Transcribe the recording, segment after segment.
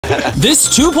This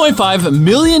 $2.5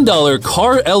 million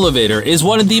car elevator is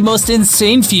one of the most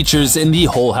insane features in the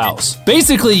whole house.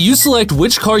 Basically, you select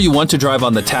which car you want to drive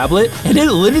on the tablet, and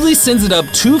it literally sends it up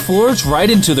 2 floors right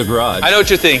into the garage. I know what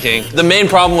you're thinking. The main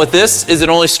problem with this is it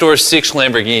only stores 6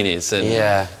 Lamborghinis,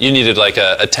 and you needed like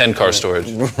a 10-car storage.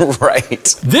 Right.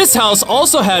 This house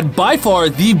also had by far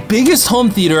the biggest home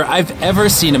theater I've ever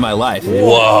seen in my life.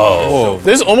 Whoa.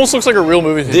 This almost looks like a real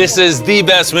movie theater. This is the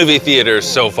best movie theater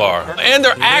so far. And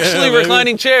they're actually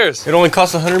reclining chairs. It only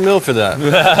costs $100 mil for that.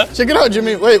 Check it out,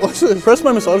 Jimmy. Wait, what's this? Press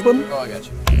my massage button. Oh, I got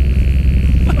you.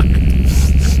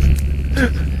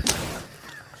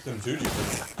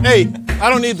 Hey, I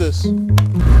don't need this.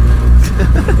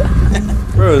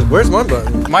 Bro, where's my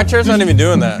button? My chair's not even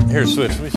doing that. Here, switch.